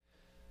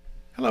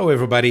Hello,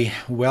 everybody.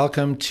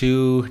 Welcome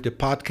to the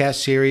podcast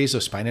series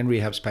of Spine and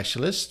Rehab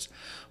Specialists.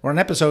 We're on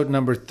episode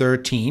number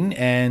 13,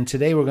 and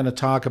today we're going to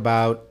talk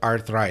about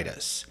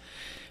arthritis.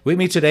 With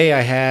me today, I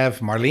have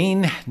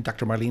Marlene,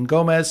 Dr. Marlene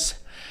Gomez,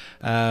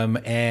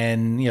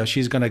 and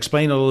she's going to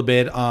explain a little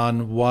bit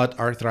on what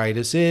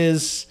arthritis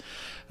is,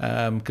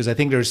 because I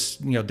think there's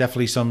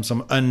definitely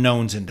some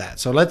unknowns in that.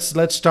 So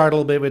let's start a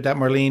little bit with that,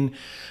 Marlene.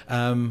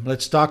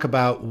 Let's talk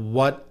about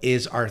what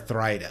is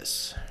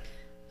arthritis.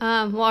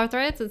 Well,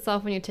 arthritis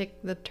itself, when you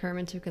take the term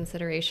into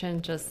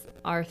consideration, just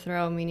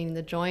arthro meaning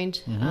the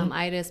joint,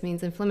 itis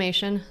means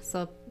inflammation.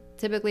 So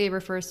typically it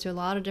refers to a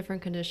lot of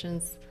different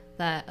conditions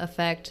that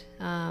affect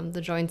the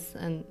joints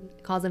and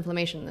cause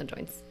inflammation in the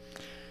joints.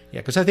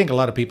 Yeah, because I think a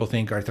lot of people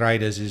think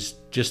arthritis is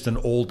just an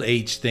old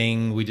age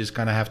thing. We just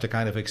kind of have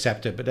to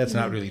accept it, but that's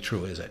not really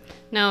true, is it?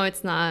 No,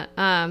 it's not.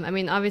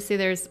 Obviously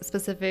there's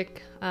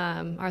specific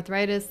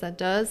arthritis that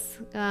does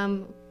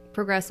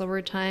progress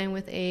over time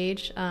with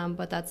age,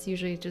 but that's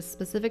usually just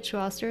specific to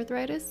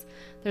osteoarthritis.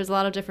 There's a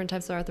lot of different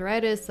types of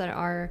arthritis that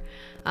are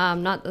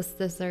not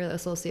necessarily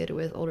associated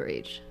with older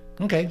age.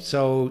 Okay,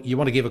 so you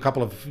want to give a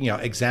couple of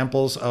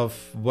examples of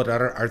what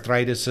other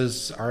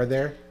arthritises are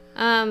there?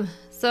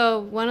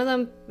 So one of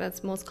them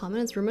that's most common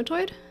is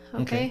rheumatoid.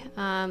 Okay.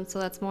 So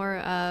that's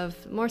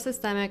more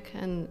systemic,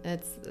 and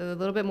it's a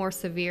little bit more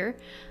severe,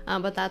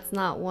 but that's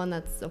not one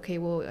that's okay.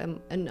 Well, I'm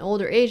an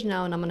older age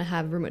now, and I'm going to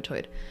have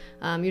rheumatoid.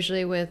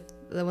 Usually, with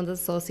the ones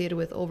associated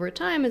with over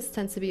time, it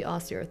tends to be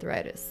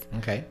osteoarthritis.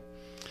 Okay.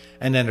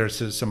 And then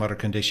there's some other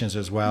conditions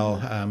as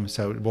well.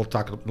 So we'll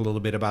talk a little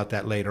bit about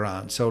that later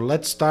on. So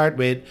let's start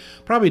with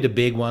probably the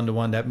big one, the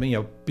one that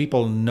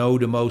people know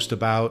the most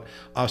about,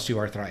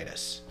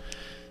 osteoarthritis.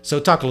 So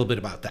talk a little bit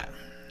about that.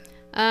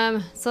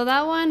 So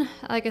that one,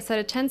 like I said,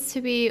 it tends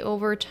to be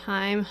over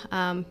time,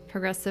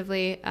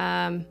 progressively.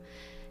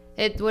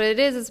 What it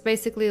is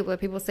basically what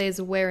people say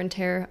is wear and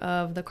tear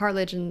of the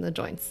cartilage in the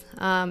joints.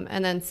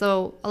 And then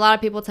so a lot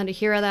of people tend to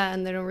hear that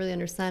and they don't really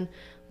understand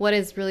what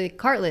is really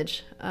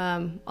cartilage.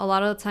 A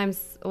lot of the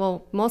times,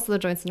 well, most of the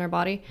joints in our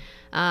body,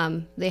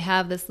 they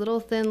have this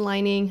little thin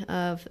lining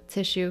of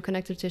tissue,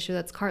 connective tissue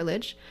that's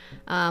cartilage,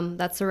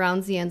 that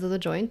surrounds the ends of the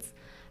joints.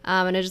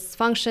 And it just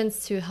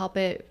functions to help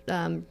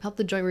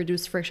the joint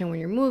reduce friction when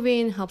you're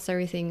moving, helps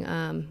everything,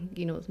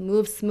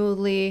 move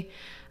smoothly.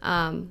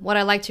 What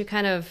I like to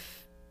kind of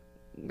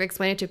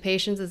explain it to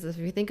patients is if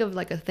you think of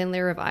like a thin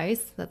layer of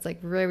ice that's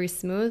like very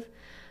smooth,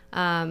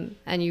 and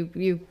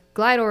you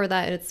glide over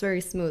that, it's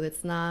very smooth.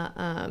 It's not,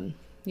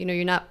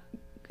 you're not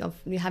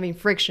having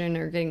friction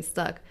or getting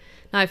stuck.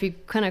 Now, if you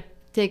kind of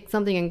take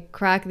something and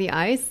crack the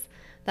ice,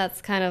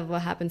 that's kind of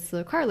what happens to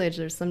the cartilage.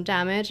 There's some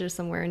damage, there's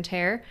some wear and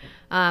tear.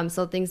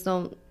 So things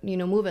don't,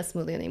 move as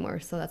smoothly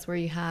anymore. So that's where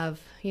you have,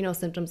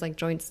 symptoms like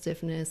joint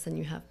stiffness and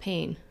you have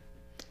pain.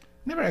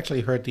 Never actually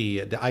heard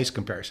the ice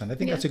comparison. I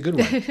think that's a good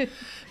one.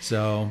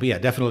 So, but yeah,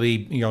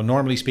 definitely,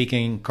 normally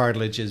speaking,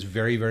 cartilage is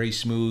very, very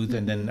smooth.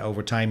 And then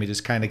over time, it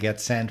just kind of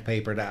gets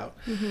sandpapered out.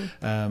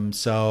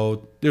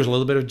 So there's a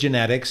little bit of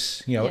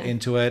genetics,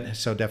 into it.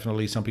 So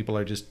definitely some people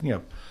are just,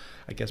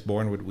 I guess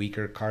born with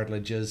weaker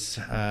cartilages.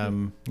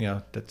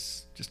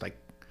 That's just like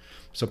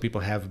some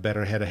people have a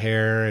better head of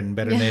hair and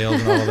better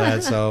nails and all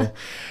that. So,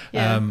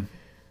 and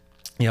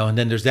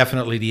then there's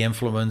definitely the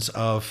influence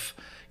of,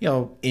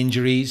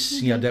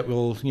 injuries, that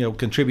will,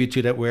 contribute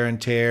to that wear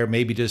and tear,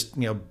 maybe just,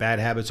 bad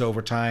habits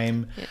over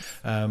time. Yes.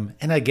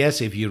 And I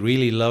guess if you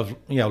really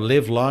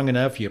live long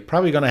enough, you're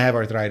probably going to have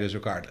arthritis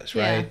regardless,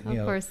 right? Yeah,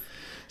 of course.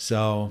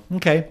 So,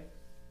 okay.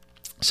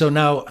 So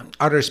now,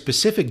 are there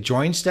specific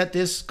joints that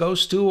this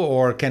goes to,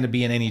 or can it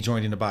be in any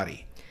joint in the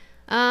body?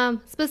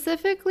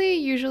 Specifically,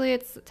 usually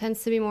it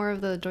tends to be more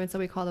of the joints that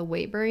we call the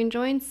weight-bearing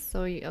joints.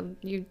 So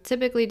you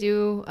typically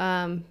do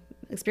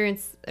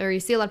experience, or you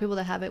see a lot of people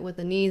that have it with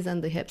the knees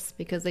and the hips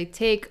because they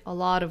take a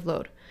lot of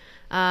load.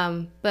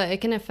 But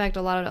it can affect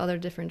a lot of other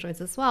different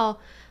joints as well.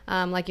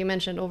 Like you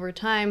mentioned, over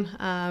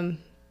time,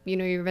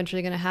 you're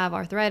eventually going to have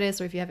arthritis,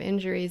 or if you have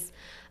injuries.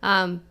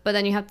 But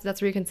then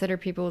that's where you consider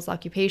people's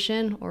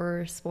occupation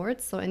or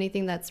sports. So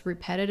anything that's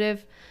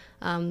repetitive,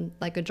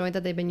 like a joint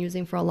that they've been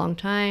using for a long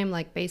time,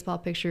 like baseball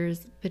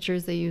pitchers,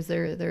 they use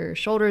their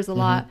shoulders a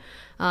lot.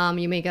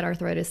 You may get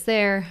arthritis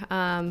there.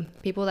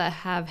 People that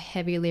have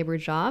heavy labor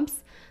jobs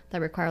that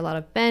require a lot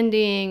of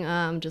bending,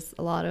 just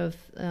a lot of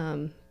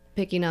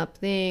picking up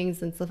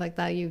things and stuff like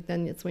that.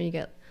 Then it's when you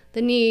get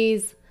the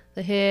knees,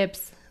 the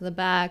hips, the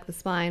back, the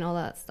spine, all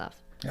that stuff.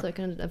 Yep. So it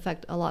can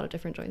affect a lot of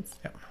different joints.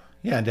 Yep.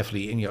 Yeah, and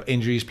definitely,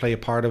 injuries play a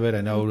part of it.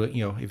 I know,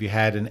 if you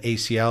had an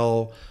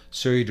ACL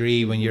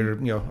surgery when you're,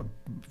 a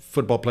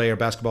football player,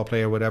 basketball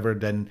player, whatever,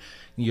 then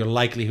your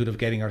likelihood of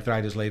getting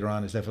arthritis later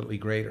on is definitely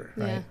greater,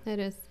 right? Yeah, it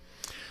is.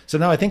 So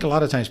now I think a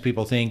lot of times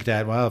people think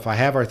that, well, if I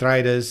have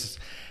arthritis,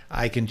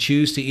 I can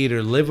choose to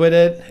either live with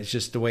it, it's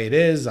just the way it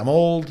is, I'm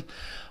old,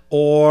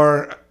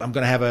 or I'm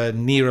going to have a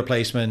knee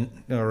replacement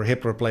or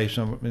hip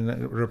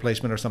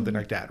replacement or something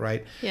like that,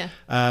 right? Yeah.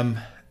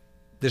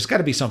 There's got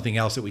to be something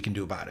else that we can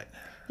do about it.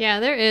 Yeah,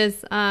 there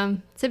is.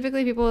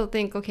 Typically people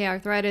think, okay,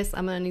 arthritis,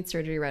 I'm going to need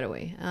surgery right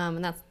away.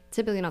 And that's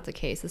typically not the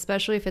case,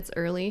 especially if it's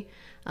early.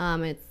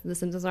 The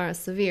symptoms aren't as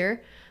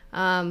severe.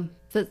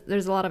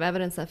 There's a lot of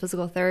evidence that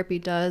physical therapy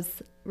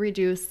does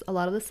reduce a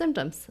lot of the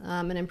symptoms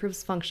and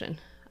improves function.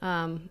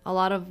 A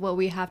lot of what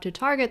we have to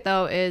target,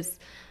 though, is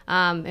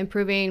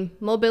improving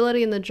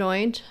mobility in the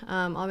joint,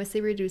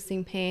 obviously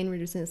reducing pain,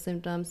 reducing the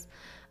symptoms.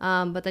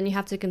 But then you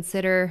have to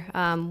consider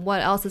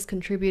what else is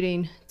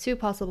contributing to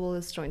possible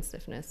this joint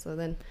stiffness. So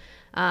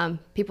then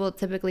people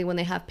typically, when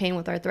they have pain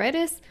with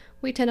arthritis,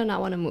 we tend to not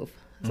want to move.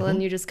 So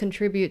then you just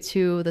contribute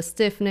to the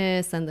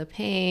stiffness and the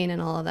pain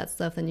and all of that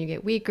stuff. Then you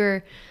get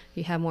weaker,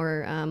 you have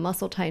more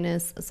muscle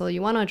tightness. So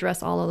you want to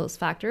address all of those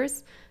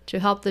factors to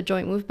help the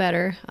joint move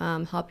better,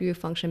 help you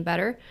function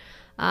better.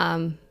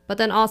 But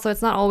then also,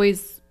 it's not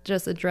always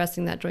just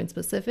addressing that joint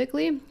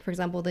specifically. For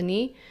example, the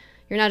knee,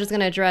 you're not just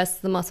going to address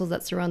the muscles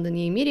that surround the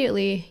knee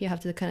immediately. You have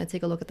to kind of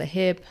take a look at the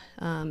hip.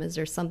 Is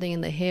there something in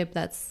the hip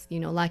that's,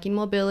 lacking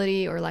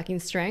mobility or lacking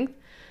strength?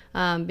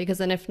 Because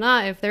then if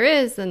not, if there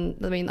is, then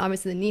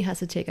obviously the knee has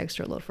to take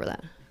extra load for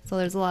that. So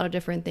there's a lot of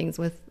different things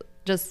with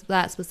just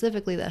that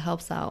specifically that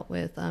helps out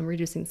with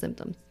reducing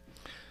symptoms.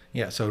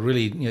 Yeah, so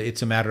really,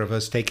 it's a matter of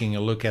us taking a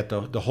look at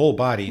the whole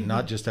body,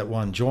 not just at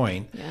one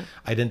joint,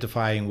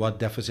 identifying what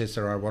deficits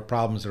there are, what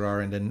problems there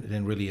are, and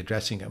then really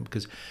addressing them.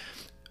 Because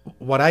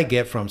what I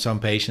get from some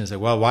patients is,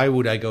 well, why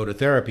would I go to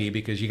therapy?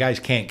 Because you guys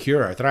can't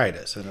cure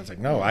arthritis. And I was like,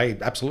 no, I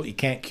absolutely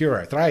can't cure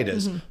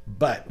arthritis,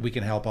 but we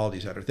can help all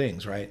these other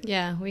things, right?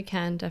 Yeah, we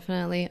can,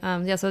 definitely.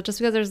 So just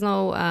because there's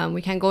no,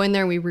 we can't go in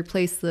there and we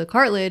replace the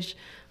cartilage,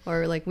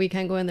 or like we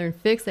can't go in there and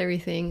fix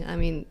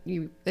everything.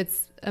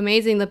 It's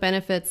amazing the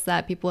benefits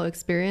that people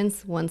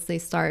experience once they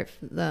start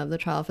the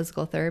trial of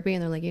physical therapy,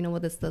 and they're like,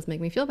 this does make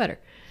me feel better.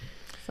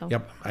 So.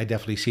 Yep, I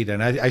definitely see that.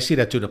 And I see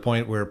that to the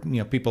point where,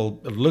 people,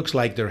 it looks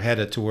like they're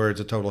headed towards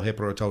a total hip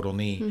or a total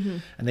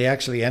knee. And they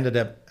actually ended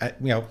up,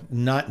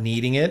 not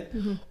needing it,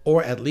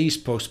 or at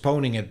least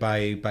postponing it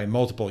by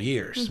multiple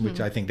years,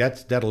 which I think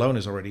that alone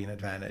is already an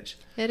advantage.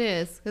 It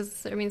is, because,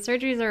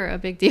 surgeries are a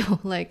big deal.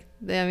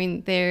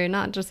 They're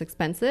not just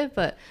expensive,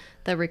 but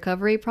the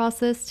recovery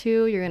process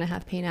too. You're going to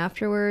have pain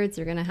afterwards.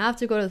 You're going to have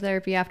to go to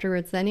therapy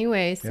afterwards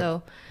anyway. Yep.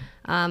 So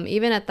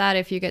even at that,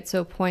 if you get to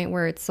a point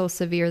where it's so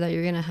severe that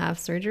you're going to have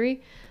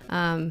surgery,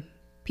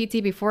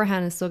 PT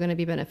beforehand is still going to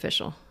be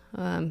beneficial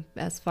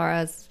as far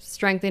as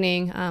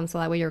strengthening. So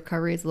that way your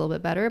recovery is a little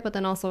bit better, but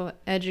then also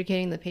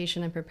educating the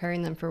patient and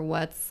preparing them for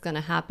what's going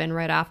to happen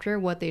right after,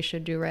 what they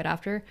should do right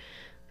after,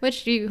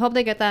 which you hope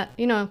they get that,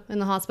 in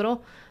the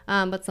hospital.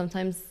 But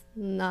sometimes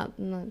not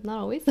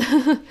always.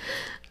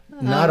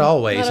 Not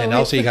always. And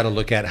also you got to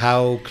look at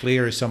how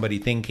clear is somebody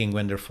thinking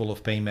when they're full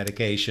of pain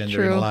medication,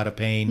 they're in a lot of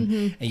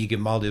pain, and you give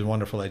them all this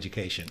wonderful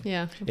education.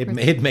 Yeah.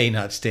 It may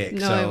not stick. No,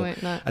 so it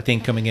might not. I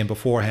think coming in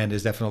beforehand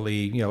is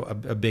definitely,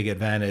 a big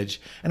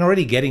advantage. And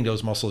already getting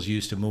those muscles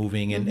used to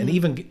moving and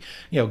even,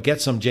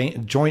 get some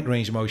joint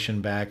range of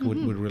motion back would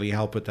really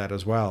help with that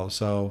as well.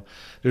 So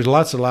there's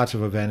lots and lots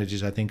of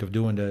advantages, I think, of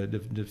doing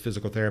the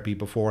physical therapy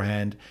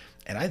beforehand.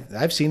 And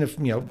I've seen it,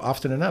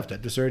 often enough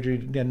that the surgery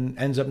then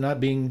ends up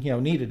not being,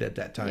 needed at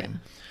that time.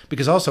 Yeah.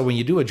 Because also when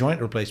you do a joint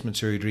replacement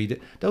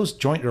surgery, those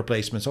joint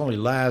replacements only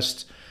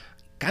last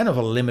kind of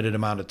a limited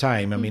amount of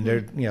time. I mean,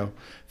 they're,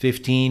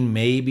 15,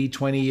 maybe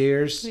 20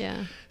 years.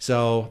 Yeah.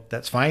 So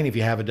that's fine if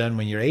you have it done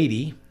when you're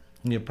 80.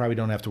 You probably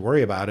don't have to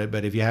worry about it.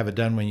 But if you have it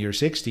done when you're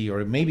 60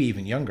 or maybe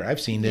even younger,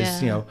 I've seen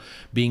this,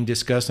 being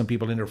discussed on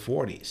people in their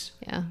 40s.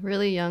 Yeah,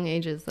 really young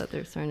ages that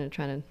they're starting to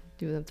try to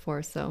do that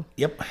for. So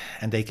yep,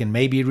 and they can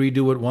maybe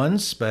redo it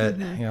once,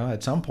 but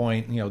at some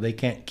point they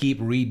can't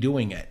keep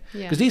redoing it,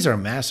 because these are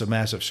massive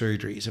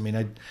surgeries.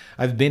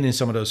 I've been in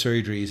some of those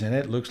surgeries and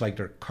it looks like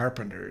they're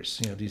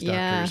carpenters, these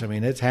doctors.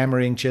 It's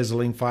hammering,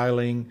 chiseling,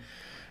 filing.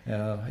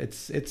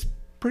 It's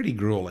pretty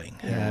grueling,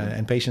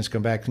 and patients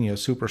come back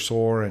super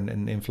sore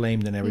and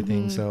inflamed and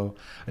everything. So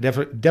I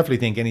definitely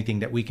think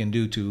anything that we can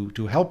do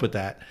to help with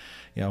that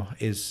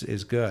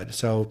is good.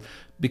 So,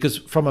 because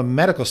from a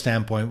medical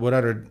standpoint, what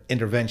other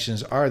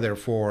interventions are there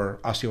for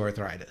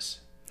osteoarthritis?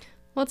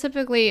 Well,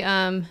 typically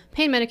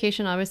pain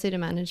medication, obviously, to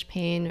manage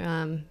pain,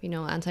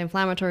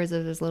 anti-inflammatories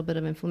if there's a little bit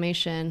of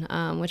inflammation,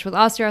 which with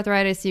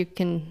osteoarthritis, you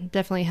can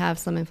definitely have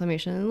some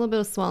inflammation and a little bit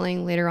of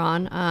swelling later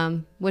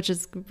on, which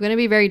is going to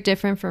be very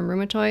different from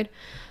rheumatoid.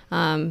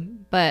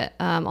 But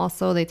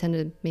also they tend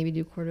to maybe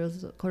do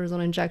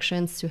cortisone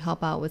injections to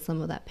help out with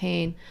some of that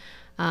pain.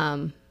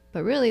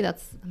 But really,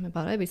 that's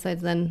about it.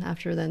 Besides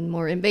after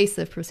more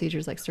invasive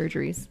procedures like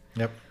surgeries.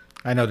 Yep.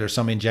 I know there's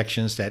some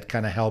injections that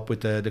kind of help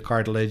with the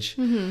cartilage.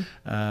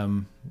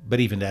 But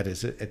even that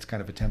it's kind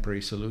of a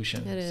temporary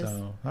solution. It is.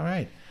 So, all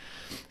right.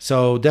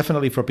 So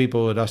definitely for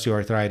people with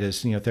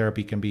osteoarthritis,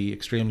 therapy can be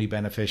extremely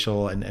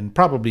beneficial and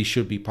probably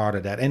should be part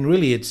of that. And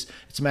really, it's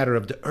a matter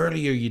of the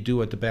earlier you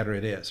do it, the better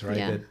it is,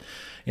 right?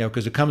 Yeah.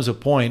 Because there comes a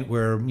point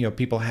where,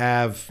 people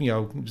have,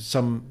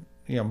 some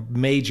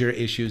major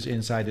issues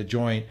inside the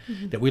joint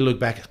that we look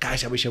back,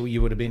 gosh, I wish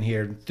you would have been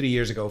here 3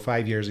 years ago,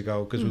 5 years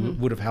ago, because we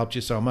would have helped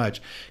you so much.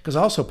 Because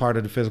also part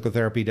of the physical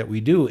therapy that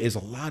we do is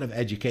a lot of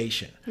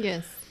education.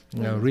 Yes.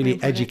 you know,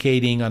 really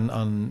educating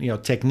on you know,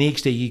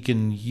 techniques that you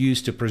can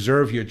use to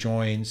preserve your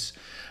joints,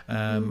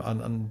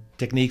 on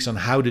techniques on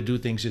how to do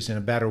things just in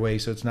a better way,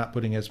 so it's not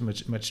putting as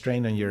much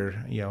strain on your,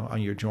 you know,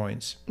 on your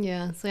joints.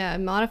 Yeah. So yeah,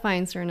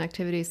 modifying certain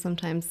activities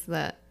sometimes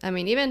that, I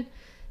mean, even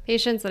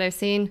patients that I've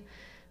seen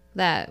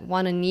that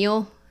want to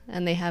kneel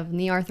and they have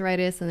knee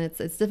arthritis and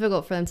it's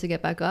difficult for them to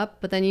get back up,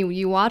 but then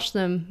you watch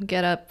them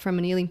get up from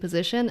a kneeling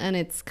position and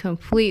it's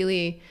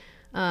completely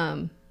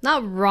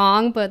not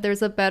wrong, but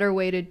there's a better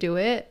way to do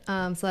it,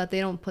 so that they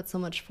don't put so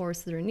much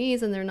force to their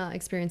knees and they're not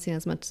experiencing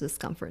as much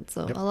discomfort.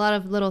 So a lot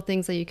of little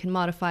things that you can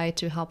modify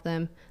to help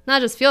them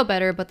not just feel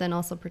better, but then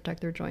also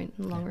protect their joint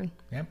in the long run.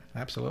 Yeah,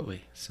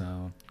 absolutely.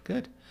 So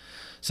good.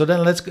 So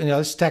then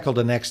let's tackle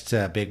the next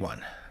big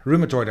one,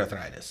 rheumatoid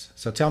arthritis.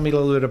 So tell me a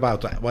little bit about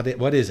that.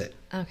 What is it?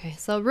 Okay,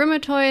 so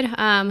rheumatoid,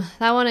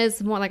 that one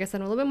is more, like I said,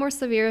 a little bit more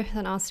severe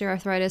than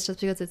osteoarthritis, just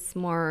because it's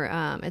more,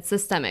 it's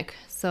systemic.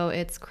 So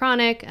it's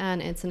chronic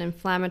and it's an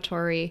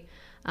inflammatory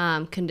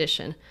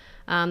condition.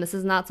 This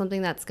is not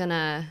something that's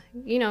gonna,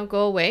 you know,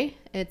 go away.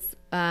 It's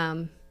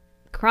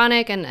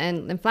chronic and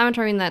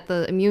inflammatory in that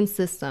the immune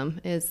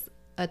system is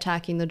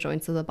attacking the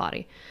joints of the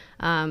body.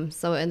 And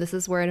this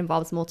is where it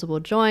involves multiple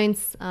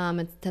joints.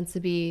 It tends to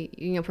be,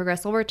 you know,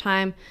 progress over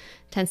time,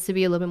 tends to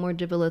be a little bit more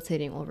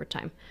debilitating over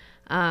time.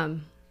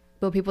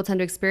 What people tend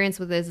to experience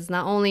with this is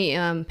not only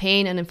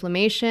pain and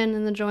inflammation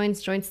in the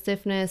joints, joint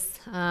stiffness,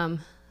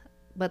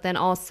 but then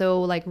also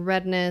like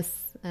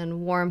redness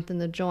and warmth in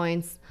the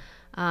joints.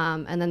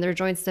 And then their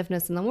joint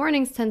stiffness in the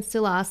mornings tends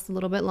to last a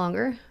little bit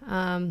longer.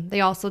 They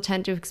also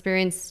tend to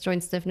experience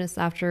joint stiffness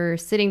after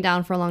sitting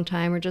down for a long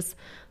time or just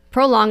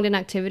prolonged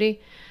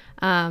inactivity.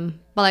 But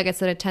like I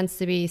said, it tends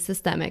to be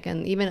systemic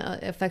and even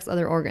affects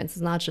other organs.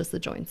 It's not just the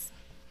joints.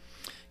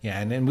 Yeah,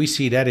 and then we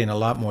see that in a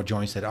lot more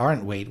joints that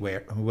aren't weight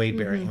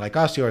bearing. Like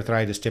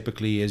osteoarthritis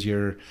typically is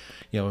your,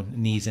 you know,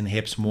 knees and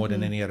hips more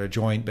than any other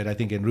joint. But I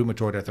think in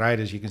rheumatoid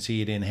arthritis, you can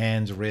see it in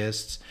hands,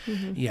 wrists.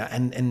 Yeah,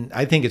 and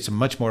I think it's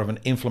much more of an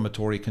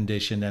inflammatory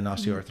condition than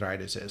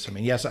osteoarthritis is. I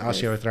mean, yes,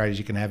 osteoarthritis,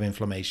 you can have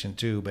inflammation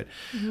too, but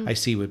I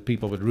see with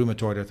people with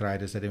rheumatoid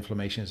arthritis that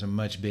inflammation is a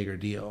much bigger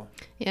deal.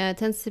 Yeah, it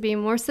tends to be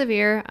more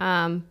severe,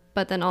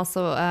 but then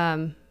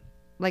also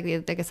like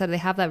I said, they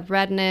have that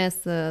redness,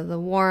 the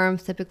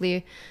warmth.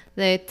 Typically,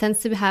 they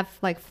tends to have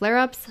like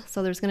flare-ups.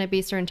 So there's going to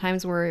be certain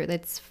times where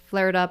it's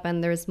flared up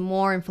and there's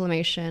more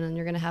inflammation, and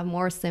you're going to have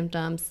more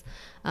symptoms,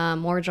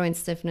 more joint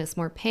stiffness,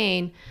 more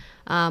pain.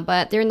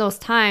 But during those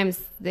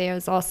times,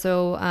 there's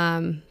also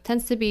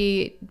tends to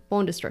be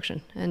bone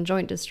destruction and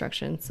joint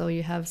destruction. So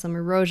you have some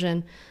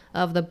erosion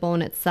of the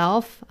bone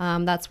itself.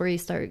 That's where you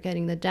start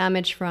getting the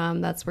damage from.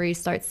 That's where you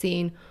start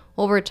seeing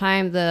over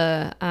time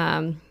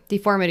the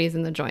deformities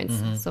in the joints.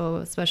 So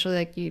especially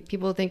like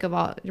people think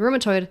about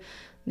rheumatoid,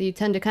 you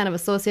tend to kind of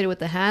associate it with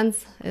the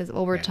hands. As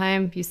over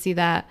time you see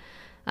that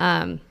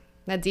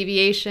that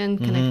deviation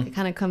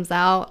kind of comes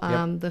out.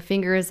 The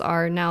fingers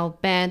are now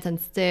bent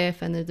and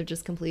stiff, and they're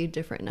just completely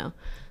different now.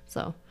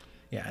 So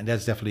yeah, and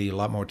that's definitely a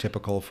lot more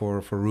typical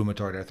for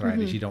rheumatoid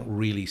arthritis. You don't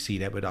really see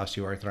that with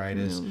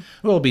osteoarthritis.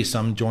 There'll be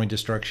some joint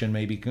destruction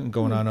maybe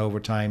going on over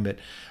time, but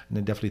I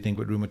definitely think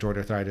with rheumatoid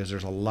arthritis,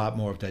 there's a lot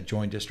more of that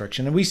joint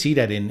destruction, and we see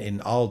that in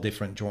all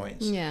different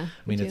joints. Yeah,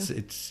 I mean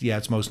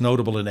it's most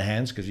notable in the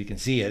hands because you can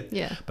see it.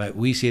 Yeah, but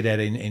we see that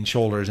in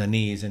shoulders and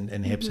knees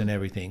and hips and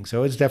everything.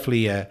 So it's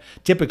definitely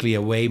typically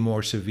a way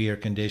more severe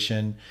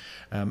condition.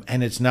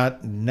 And it's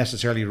not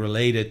necessarily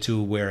related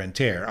to wear and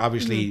tear.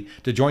 Obviously,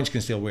 the joints can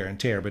still wear and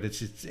tear, but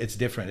it's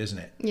different, isn't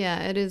it? Yeah,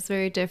 it is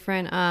very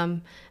different.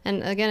 And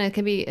again, it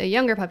can be a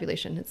younger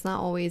population. It's not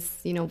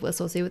always, you know,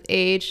 associated with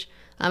age.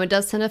 It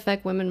does tend to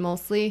affect women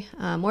mostly,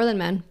 more than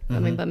men. I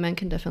mean, but men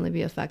can definitely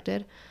be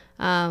affected.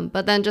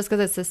 But then just because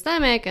it's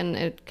systemic and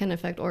it can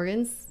affect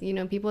organs, you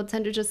know, people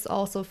tend to just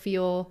also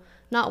feel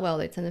not well.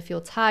 They tend to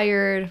feel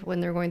tired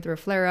when they're going through a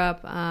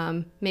flare-up,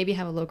 maybe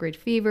have a low-grade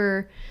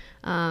fever.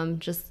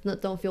 Just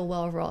don't feel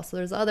well overall. So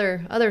there's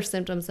other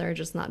symptoms that are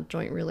just not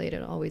joint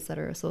related always that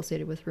are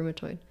associated with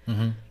rheumatoid.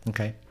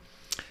 Okay.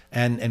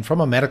 And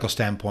from a medical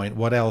standpoint,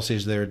 what else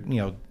is there,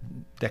 you know,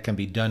 that can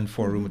be done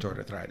for rheumatoid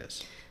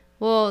arthritis?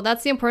 Well,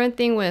 that's the important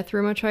thing with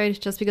rheumatoid,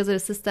 just because it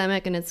is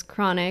systemic and it's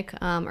chronic.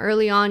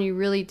 Early on, you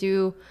really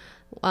do,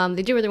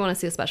 they do really want to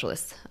see a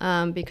specialist,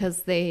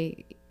 because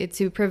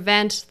to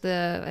prevent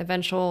the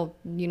eventual,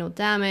 you know,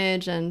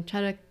 damage and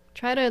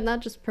try to not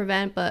just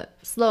prevent but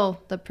slow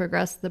the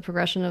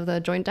progression of the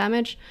joint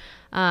damage.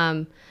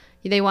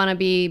 They want to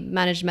be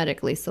managed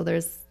medically. So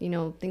there's, you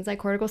know, things like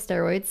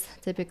corticosteroids,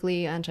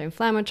 typically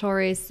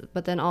anti-inflammatories,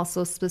 but then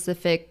also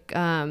specific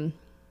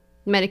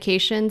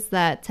medications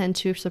that tend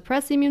to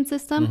suppress the immune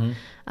system,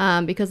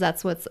 because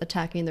that's what's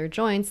attacking their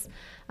joints.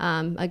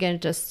 Again,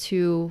 just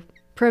to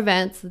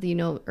prevent the, you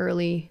know,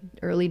 early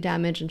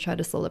damage and try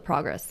to slow the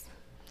progress.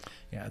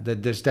 Yeah,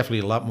 there's definitely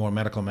a lot more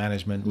medical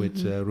management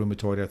with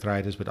rheumatoid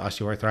arthritis. With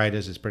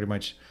osteoarthritis, it's pretty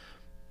much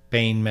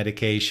pain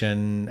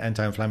medication,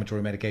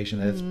 anti-inflammatory medication.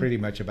 That's pretty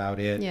much about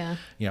it. Yeah.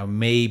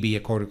 Maybe a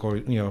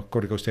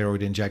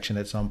corticosteroid injection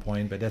at some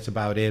point, but that's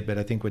about it. But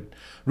I think with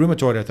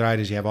rheumatoid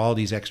arthritis, you have all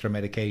these extra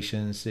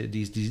medications,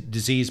 these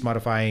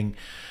disease-modifying,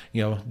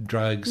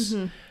 drugs.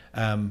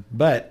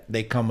 But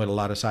they come with a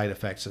lot of side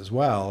effects as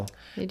well.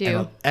 They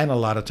do. And a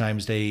lot of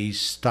times they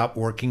stop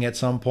working at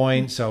some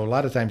point. So a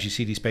lot of times you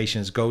see these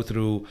patients go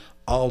through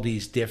all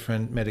these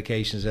different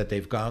medications that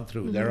they've gone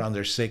through. They're on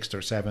their 6th or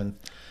 7th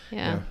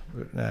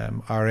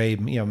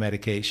RA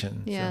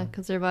medication. Yeah,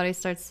 because their body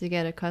starts to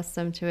get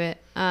accustomed to it.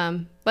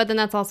 But then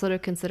that's also to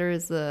consider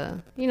is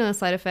the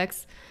side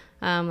effects.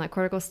 Like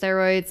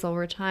corticosteroids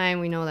over time,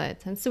 we know that it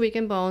tends to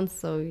weaken bones.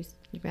 So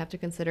you have to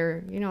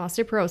consider,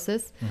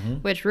 osteoporosis,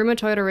 which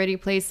rheumatoid already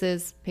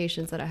places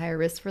patients at a higher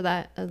risk for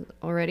that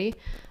already.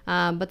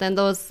 But then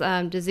those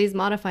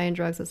disease-modifying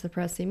drugs that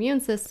suppress the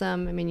immune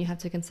system, you have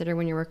to consider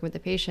when you're working with the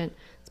patient.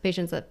 It's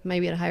patients that may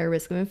be at a higher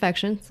risk of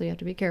infection, so you have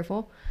to be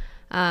careful.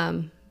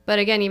 But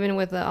again, even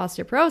with the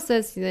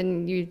osteoporosis,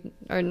 then you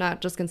are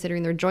not just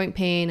considering their joint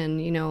pain and,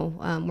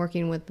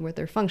 working with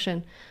their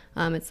function.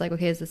 It's like,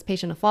 okay, is this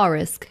patient a fall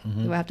risk?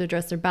 Do I have to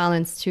address their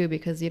balance too?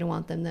 Because you don't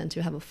want them then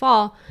to have a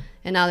fall.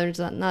 And now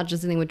they're not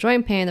just dealing with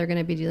joint pain, they're going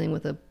to be dealing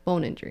with a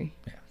bone injury.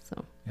 Yeah.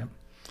 So. Yep.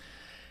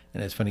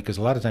 And it's funny because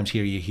a lot of times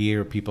here you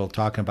hear people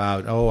talking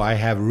about, oh, I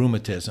have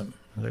rheumatism.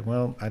 Like,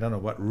 well, I don't know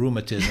what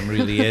rheumatism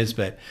really is,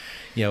 but,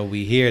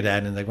 we hear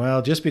that and like,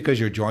 well, just because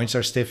your joints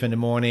are stiff in the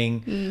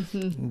morning,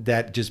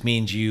 that just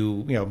means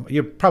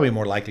you're probably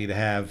more likely to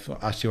have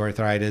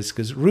osteoarthritis,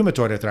 because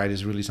rheumatoid arthritis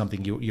is really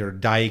something you're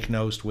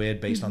diagnosed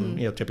with based on,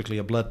 typically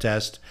a blood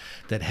test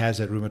that has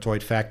a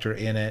rheumatoid factor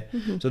in it.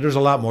 So there's a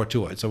lot more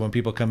to it. So when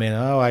people come in,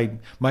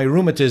 my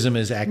rheumatism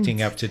is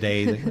acting up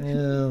today. Like, I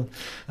don't know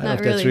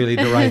if that's really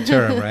the right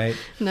term, right?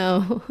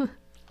 No.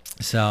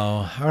 So,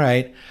 all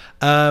right.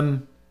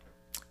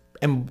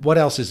 And what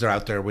else is there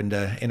out there in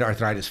the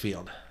arthritis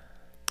field?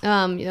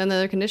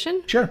 Another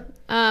condition? Sure.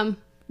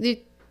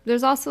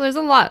 There's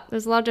a lot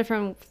of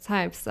different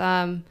types.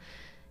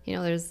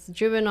 There's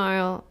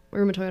juvenile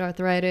rheumatoid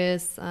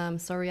arthritis,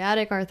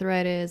 psoriatic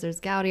arthritis, there's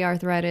gouty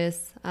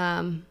arthritis.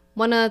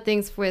 One of the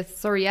things with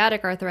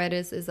psoriatic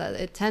arthritis is that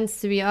it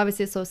tends to be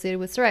obviously associated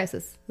with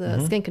psoriasis,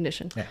 the skin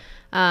condition.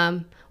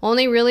 Yeah.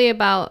 Only really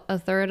about a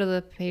third of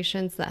the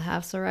patients that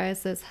have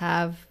psoriasis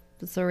have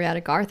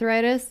psoriatic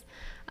arthritis.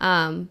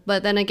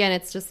 But then again,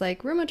 it's just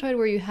like rheumatoid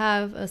where you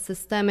have a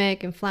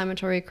systemic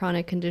inflammatory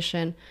chronic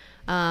condition.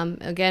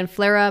 Again,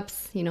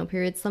 flare-ups,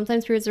 periods,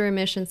 sometimes periods of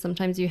remission,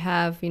 sometimes you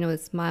have,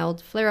 this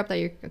mild flare-up that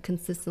you're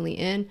consistently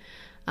in.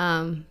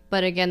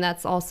 But again,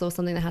 that's also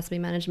something that has to be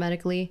managed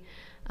medically.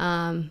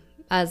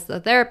 As a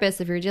therapist,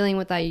 if you're dealing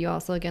with that, you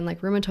also, again,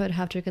 like rheumatoid,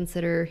 have to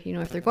consider,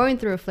 if they're going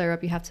through a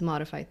flare-up, you have to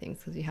modify things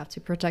because you have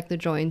to protect the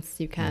joints.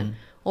 You can't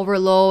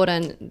overload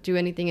and do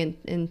anything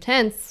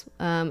intense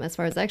as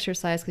far as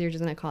exercise because you're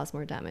just going to cause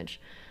more damage.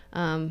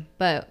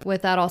 But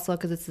with that also,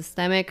 because it's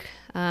systemic,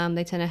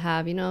 they tend to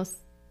have,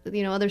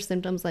 other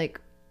symptoms like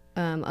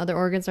other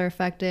organs are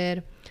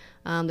affected.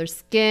 Their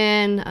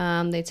skin,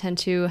 they tend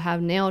to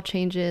have nail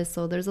changes.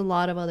 So there's a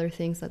lot of other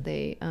things that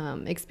they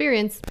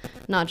experience,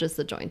 not just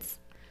the joints.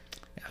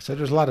 Yeah, so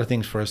there's a lot of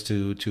things for us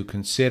to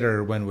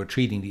consider when we're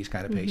treating these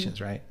kind of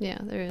patients, right? Yeah,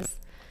 there is.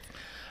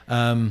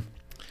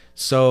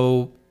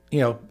 So,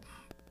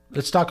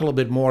 let's talk a little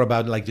bit more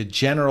about like the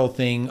general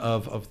thing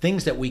of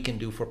things that we can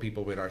do for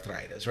people with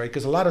arthritis, right?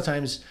 Because a lot of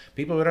times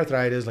people with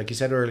arthritis, like you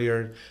said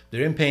earlier,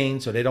 they're in pain,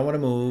 so they don't want to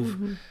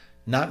move.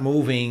 Not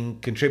moving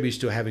contributes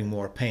to having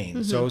more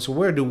pain. So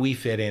where do we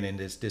fit in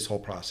this whole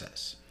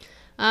process?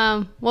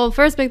 Well,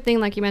 first big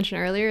thing, like you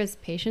mentioned earlier, is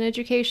patient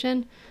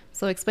education.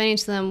 So explaining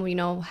to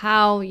them,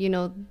 how,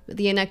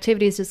 the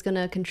inactivity is just going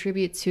to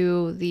contribute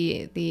to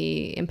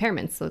the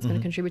impairments. So it's going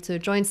to contribute to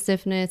joint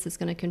stiffness. It's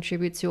going to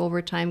contribute to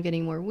over time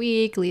getting more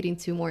weak, leading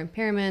to more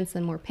impairments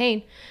and more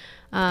pain.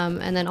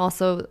 And then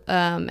also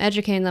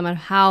educating them on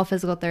how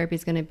physical therapy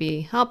is going to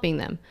be helping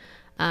them.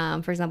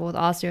 For example, with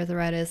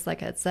osteoarthritis,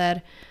 like I had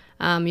said,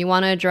 you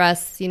want to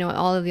address,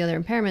 all of the other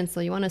impairments.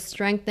 So you want to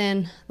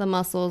strengthen the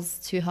muscles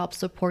to help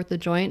support the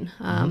joint,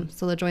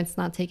 so the joint's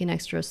not taking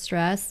extra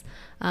stress.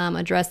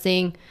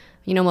 Addressing,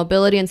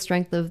 mobility and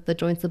strength of the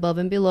joints above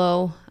and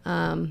below.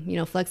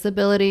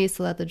 Flexibility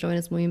so that the joint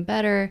is moving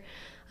better.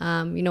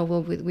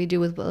 What we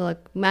do with like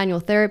manual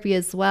therapy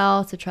as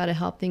well to try to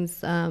help things,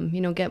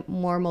 get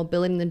more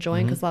mobility in the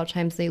joint because a lot of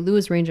times they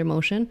lose range of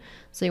motion.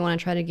 So you want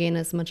to try to gain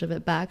as much of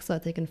it back so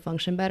that they can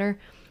function better.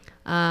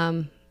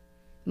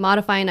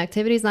 Modifying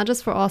activities, not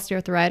just for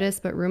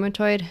osteoarthritis, but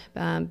rheumatoid,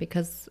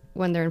 because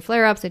when they're in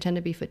flare-ups, they tend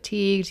to be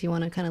fatigued. You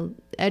want to kind of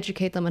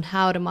educate them on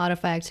how to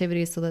modify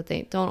activities so that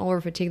they don't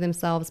over-fatigue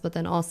themselves. But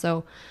then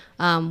also,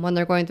 when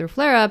they're going through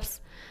flare-ups,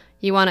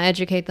 you want to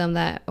educate them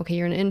that, okay,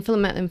 you're in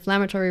an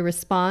inflammatory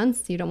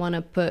response. You don't want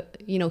to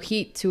put,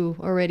 heat to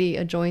already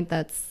a joint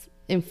that's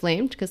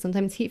inflamed because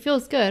sometimes heat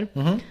feels good.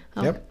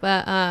 Yep.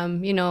 But,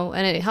 and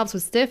it helps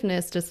with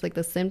stiffness, just like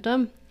the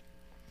symptom.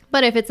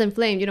 But if it's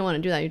inflamed, you don't want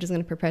to do that. You're just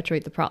going to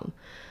perpetuate the problem.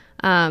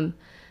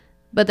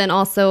 But then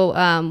also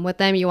with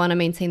them, you want to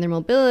maintain their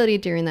mobility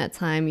during that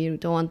time. You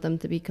don't want them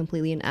to be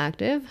completely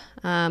inactive.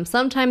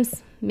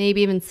 Sometimes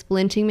maybe even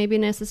splinting may be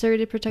necessary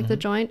to protect the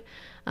joint.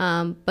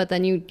 But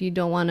then you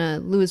don't want to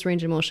lose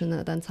range of motion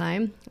at that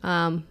time.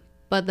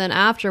 But then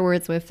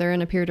afterwards, if they're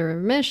in a period of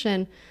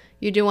remission,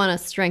 you do want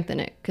to strengthen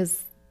it,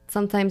 because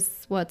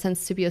sometimes what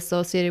tends to be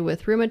associated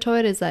with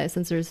rheumatoid is that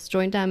since there's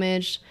joint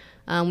damage,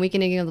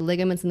 weakening of the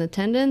ligaments and the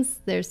tendons,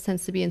 there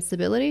tends to be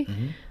instability.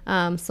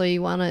 So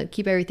you want to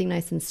keep everything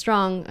nice and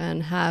strong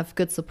and have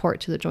good support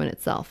to the joint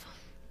itself.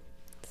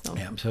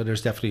 So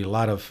there's definitely a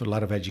lot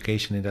of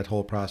education in that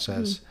whole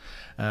process.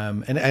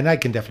 And I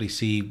can definitely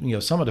see,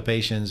 some of the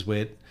patients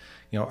with,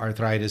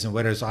 arthritis, and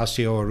whether it's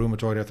osteo or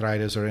rheumatoid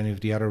arthritis or any of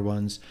the other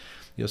ones,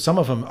 some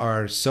of them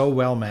are so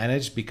well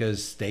managed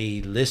because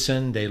they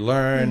listen, they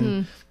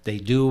learn, they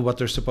do what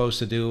they're supposed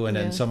to do. And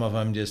then some of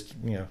them just,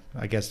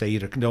 I guess they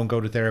either don't go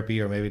to therapy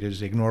or maybe they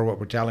just ignore what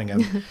we're telling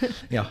them,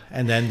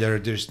 and then they're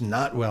just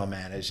not well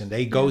managed and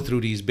they go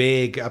through these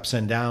big ups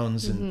and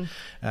downs. And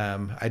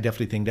I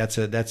definitely think that's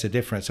a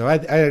difference. So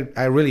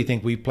I really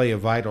think we play a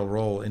vital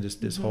role in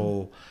this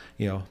whole,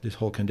 this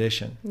whole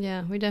condition.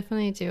 Yeah, we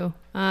definitely do.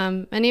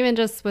 And even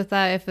just with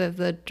that, if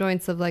the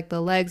joints of like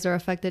the legs are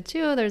affected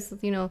too, there's,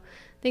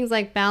 things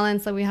like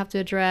balance that we have to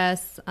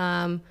address,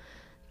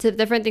 to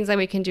different things that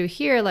we can do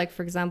here. Like,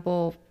 for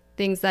example,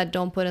 things that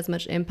don't put as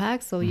much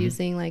impact. So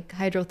using like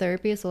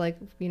hydrotherapy. So like,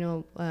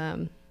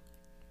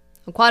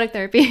 aquatic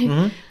therapy.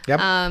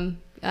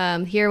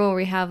 Here when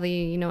we have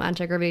the,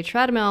 anti-gravity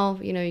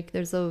treadmill,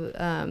 there's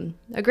a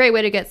great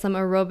way to get some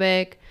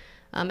aerobic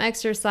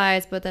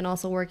exercise, but then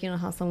also working on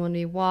how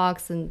somebody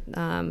walks and,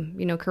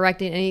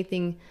 correcting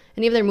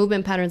any of their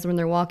movement patterns when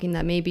they're walking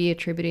that may be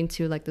attributing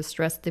to like the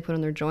stress that they put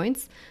on their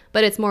joints,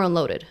 but it's more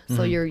unloaded.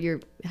 So you're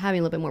having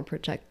a little bit more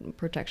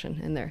protection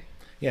in there.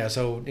 Yeah,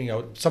 so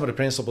some of the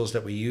principles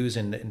that we use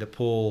in the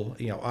pool,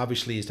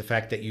 obviously is the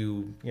fact that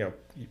you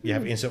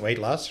have instant weight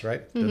loss,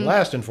 right? Doesn't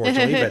last,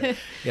 unfortunately,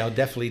 but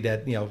definitely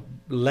that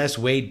less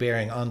weight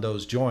bearing on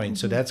those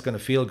joints, so that's going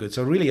to feel good.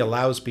 So it really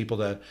allows people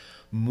to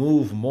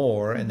move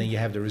more, and then you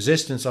have the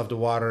resistance of the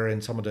water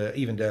and some of the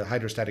even the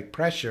hydrostatic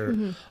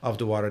pressure of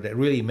the water that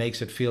really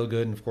makes it feel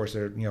good. And of course,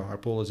 our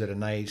pool is at a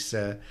nice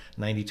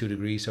 92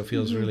 degrees, so it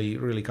feels really,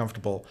 really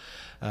comfortable.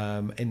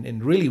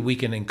 And really, we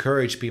can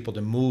encourage people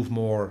to move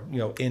more,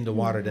 in the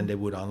water than they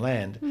would on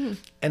land.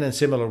 And then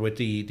similar with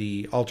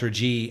the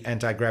AlterG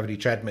anti-gravity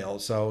treadmill.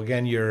 So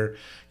again, you're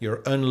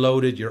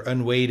unloaded, you're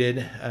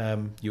unweighted,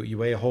 you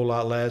weigh a whole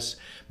lot less,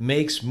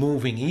 makes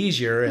moving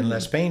easier and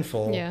less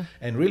painful,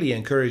 and really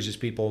encourages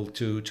people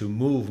to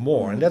move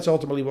more. And that's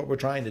ultimately what we're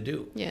trying to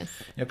do. Yes.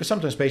 Because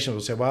sometimes patients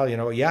will say, well,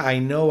 I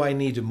know I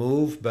need to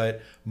move,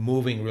 but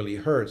moving really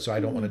hurts, so I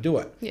don't want to do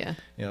it. Yeah.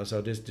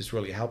 So this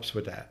really helps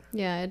with that.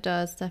 Yeah, it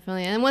does,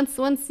 definitely. And once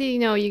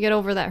you get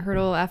over that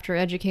hurdle after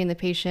educating the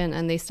patient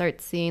and they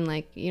start seeing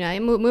like,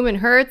 movement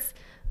hurts,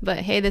 but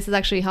hey, this is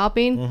actually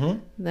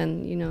helping,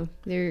 then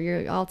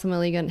you're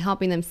ultimately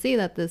helping them see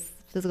that this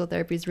physical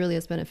therapy is really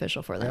as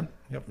beneficial for them.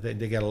 Yep.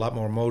 They get a lot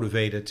more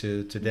motivated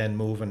to then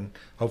move and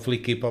hopefully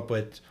keep up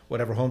with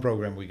whatever home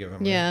program we give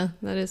them. Yeah,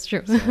 that is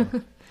true. So,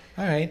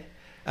 all right.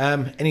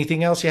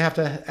 Anything else you have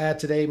to add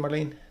today,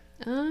 Marlene?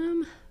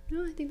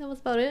 No, I think that was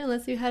about it.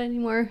 Unless you had any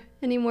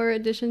more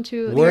addition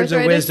to words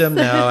of wisdom.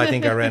 No, I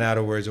think I ran out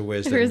of words of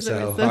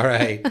wisdom. All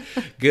right,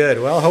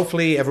 good. Well,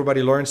 hopefully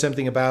everybody learned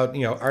something about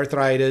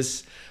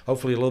arthritis.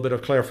 Hopefully a little bit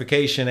of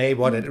clarification,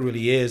 what it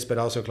really is, but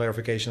also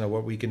clarification of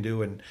what we can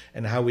do and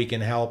how we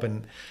can help,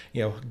 and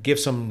give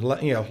some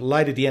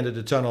light at the end of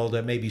the tunnel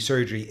that maybe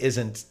surgery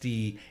isn't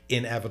the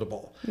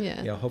inevitable.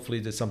 Yeah. Hopefully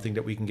that's something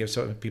that we can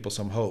give people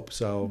some hope.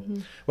 So,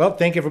 well,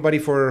 thank everybody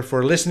for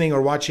listening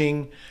or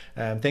watching.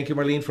 Thank you,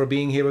 Marlene, for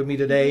being here with me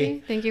today.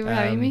 Okay. Thank you for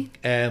having me.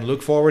 And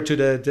look forward to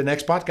the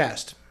next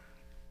podcast.